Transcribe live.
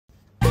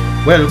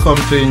Welcome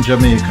to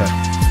InJamaica,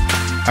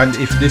 and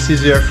if this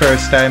is your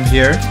first time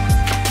here,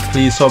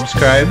 please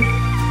subscribe,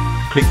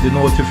 click the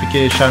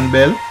notification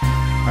bell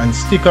and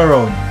stick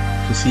around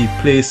to see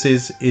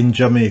places in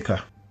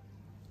Jamaica.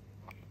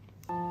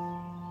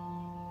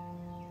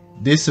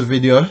 This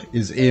video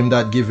is aimed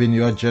at giving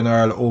you a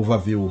general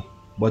overview,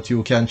 but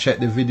you can check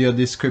the video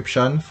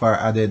description for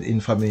added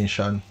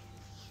information.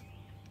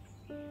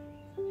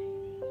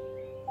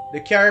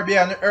 The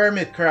Caribbean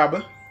Hermit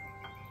Crab,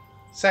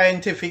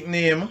 scientific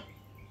name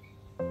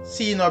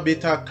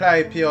Coenobita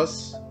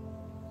Clypeatus,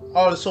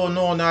 also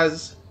known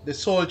as the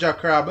soldier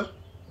crab,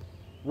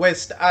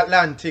 West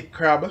Atlantic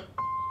crab,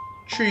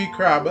 tree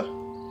crab,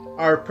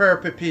 or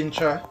purple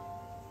pincher,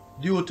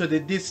 due to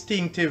the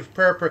distinctive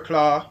purple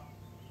claw,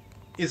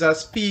 is a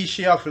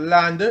species of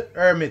land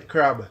hermit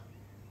crab,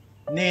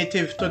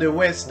 native to the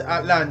West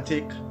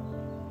Atlantic,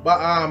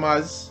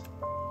 Bahamas,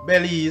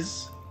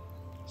 Belize,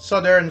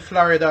 southern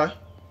Florida,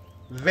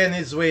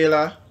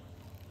 Venezuela,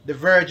 the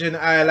Virgin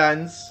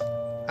Islands,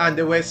 and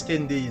the West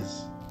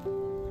Indies.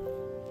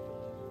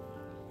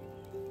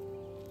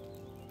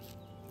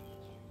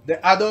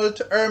 The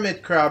adult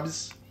hermit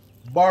crabs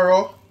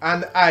burrow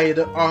and hide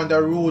on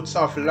the roots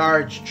of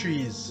large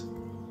trees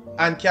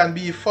and can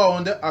be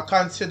found a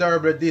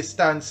considerable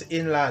distance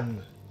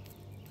inland.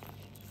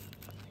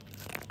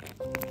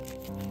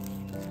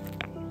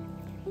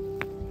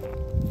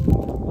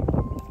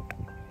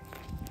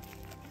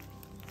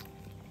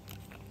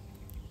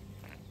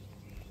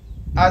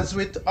 As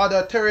with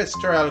other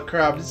terrestrial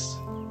crabs,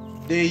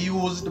 they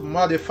used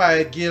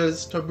modified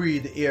gills to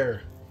breathe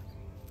air.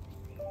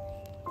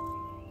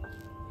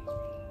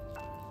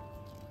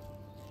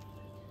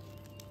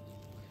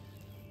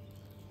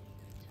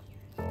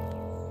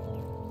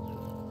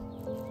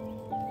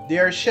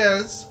 Their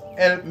shells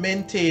help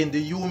maintain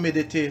the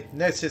humidity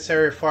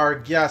necessary for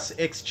gas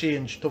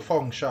exchange to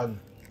function.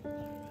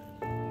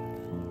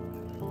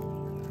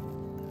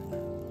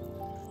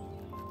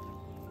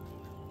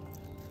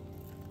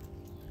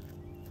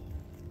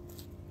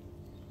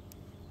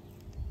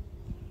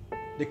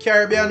 The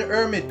Caribbean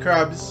hermit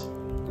crabs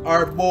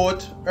are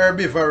both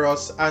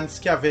herbivorous and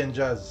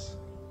scavengers.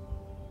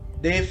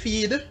 They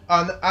feed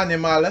on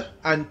animal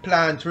and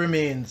plant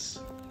remains,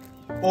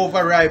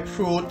 overripe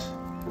fruit,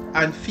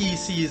 and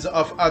faeces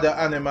of other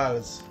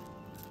animals.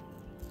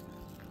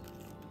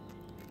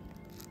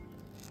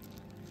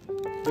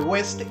 The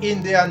West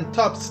Indian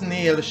top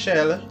snail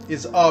shell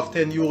is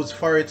often used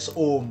for its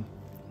home,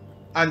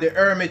 and the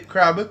hermit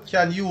crab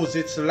can use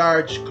its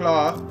large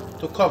claw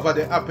to cover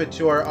the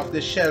aperture of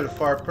the shell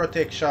for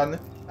protection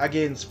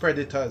against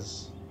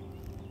predators.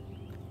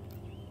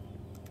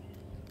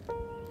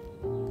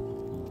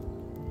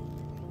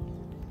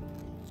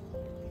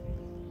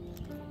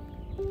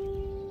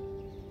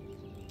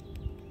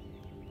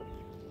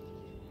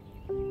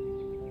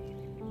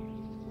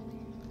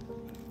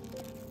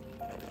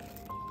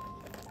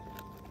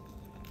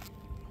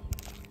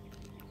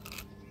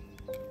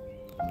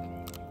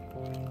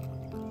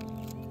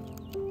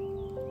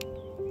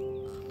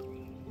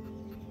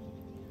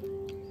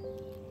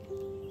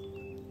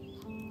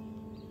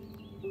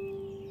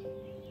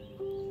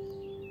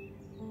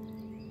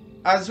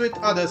 As with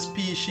other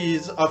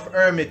species of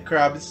hermit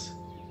crabs,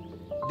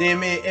 they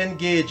may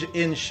engage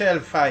in shell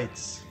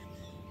fights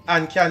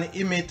and can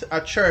emit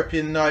a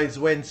chirping noise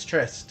when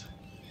stressed.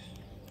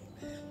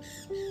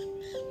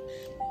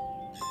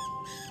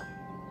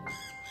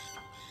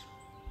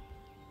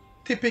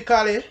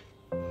 Typically,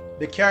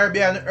 the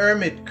Caribbean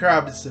hermit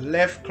crab's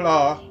left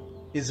claw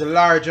is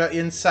larger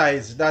in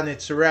size than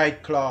its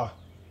right claw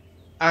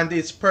and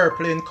is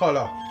purple in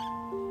color.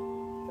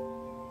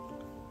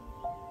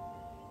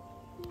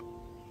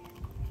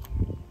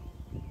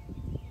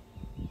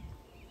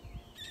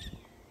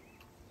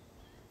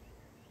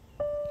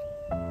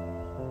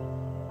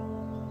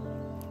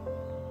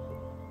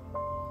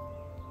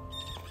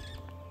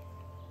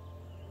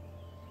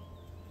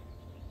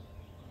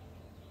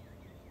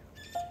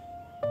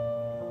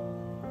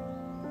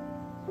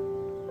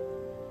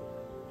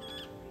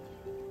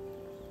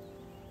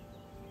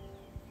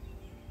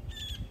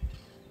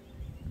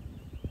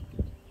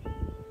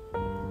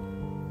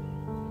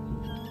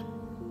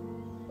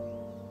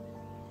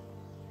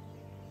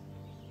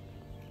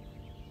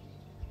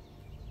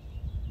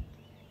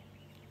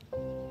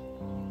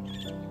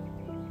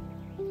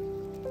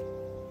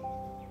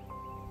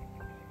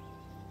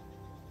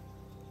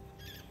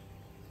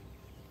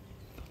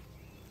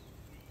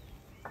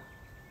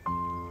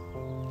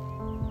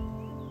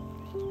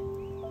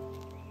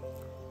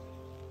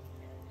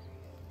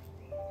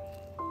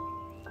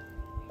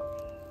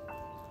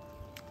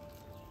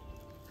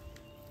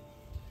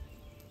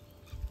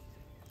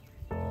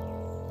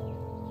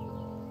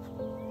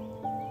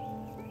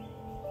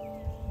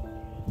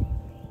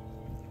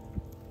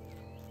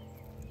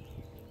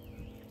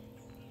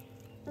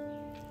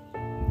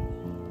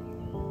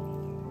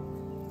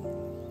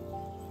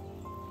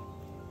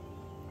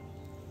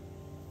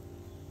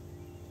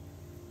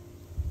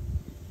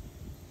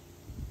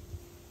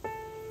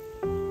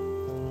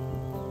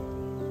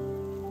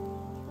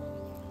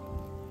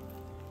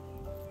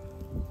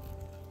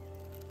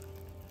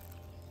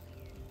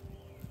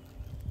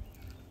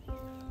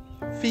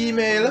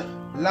 Female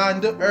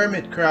land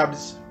hermit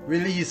crabs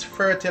release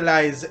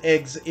fertilized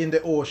eggs in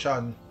the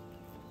ocean.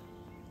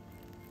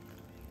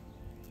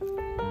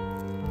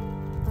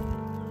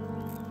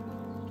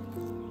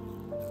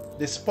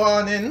 The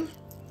spawning,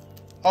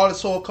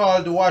 also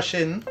called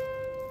washing,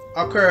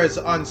 occurs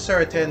on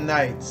certain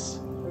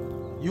nights,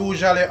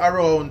 usually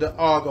around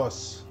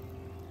August.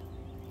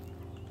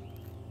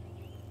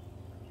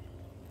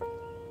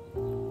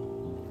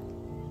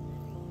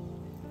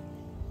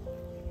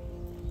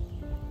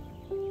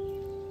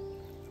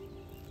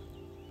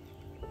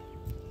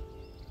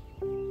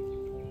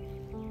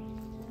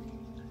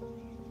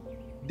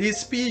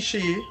 This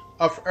species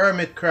of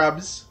hermit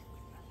crabs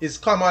is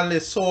commonly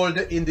sold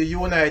in the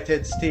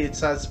United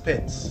States as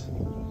pets.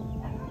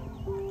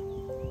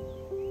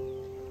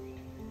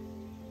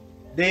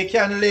 They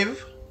can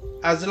live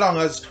as long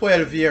as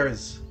 12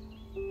 years,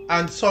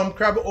 and some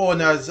crab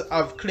owners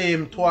have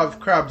claimed to have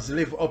crabs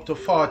live up to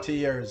 40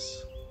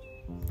 years.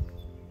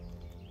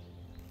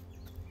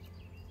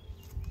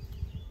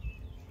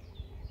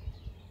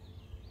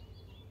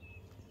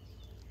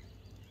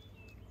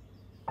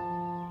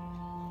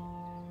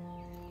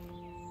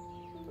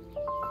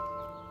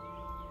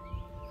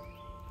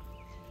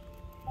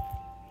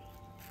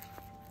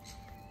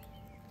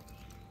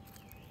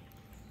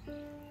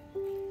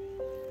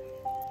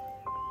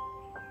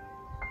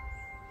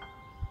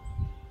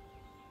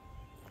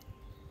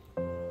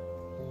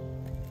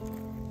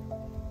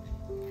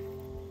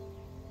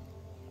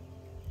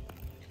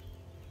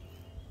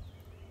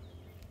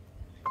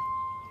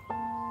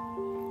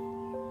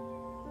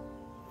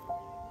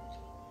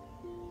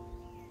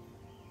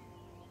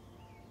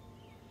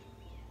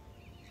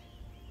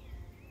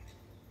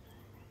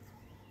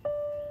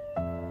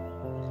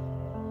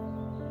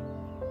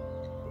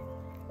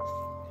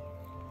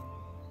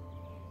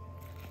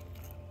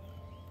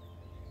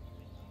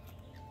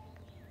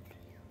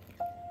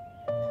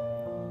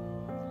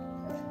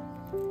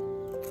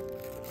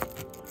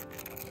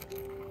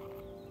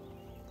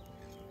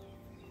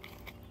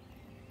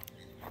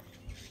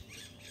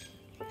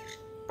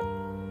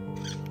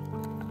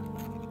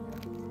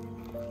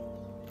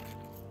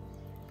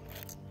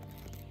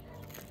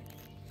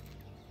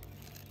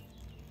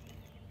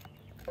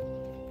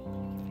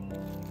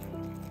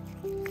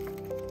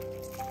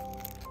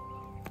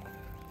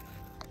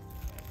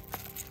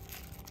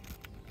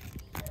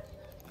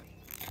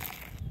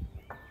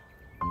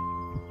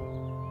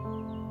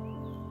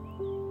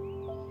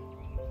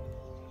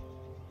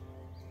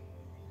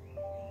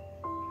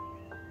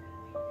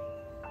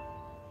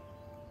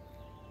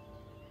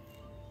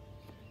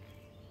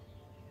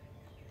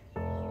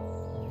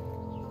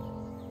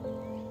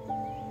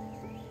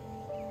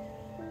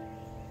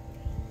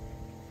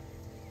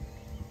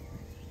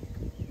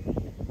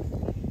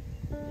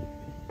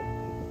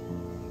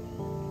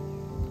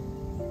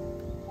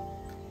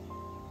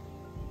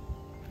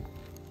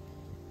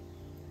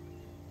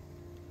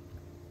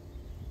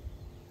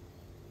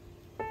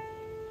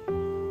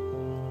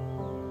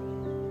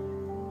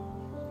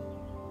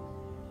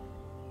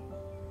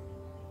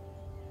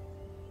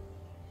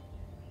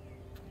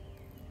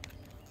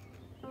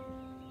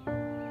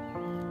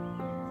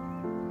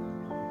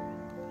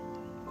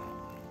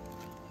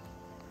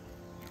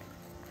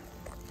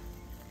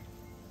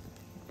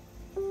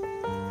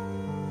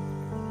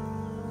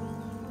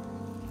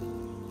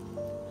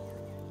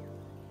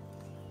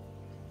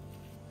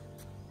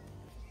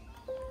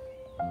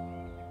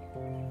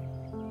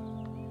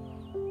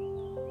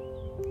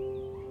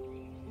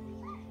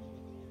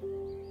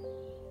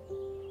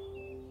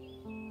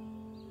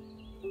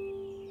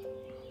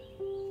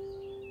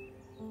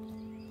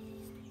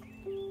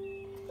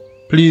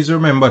 Please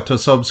remember to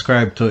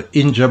subscribe to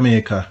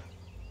InJamaica.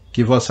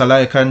 Give us a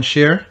like and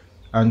share,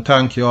 and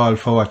thank you all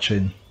for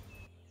watching.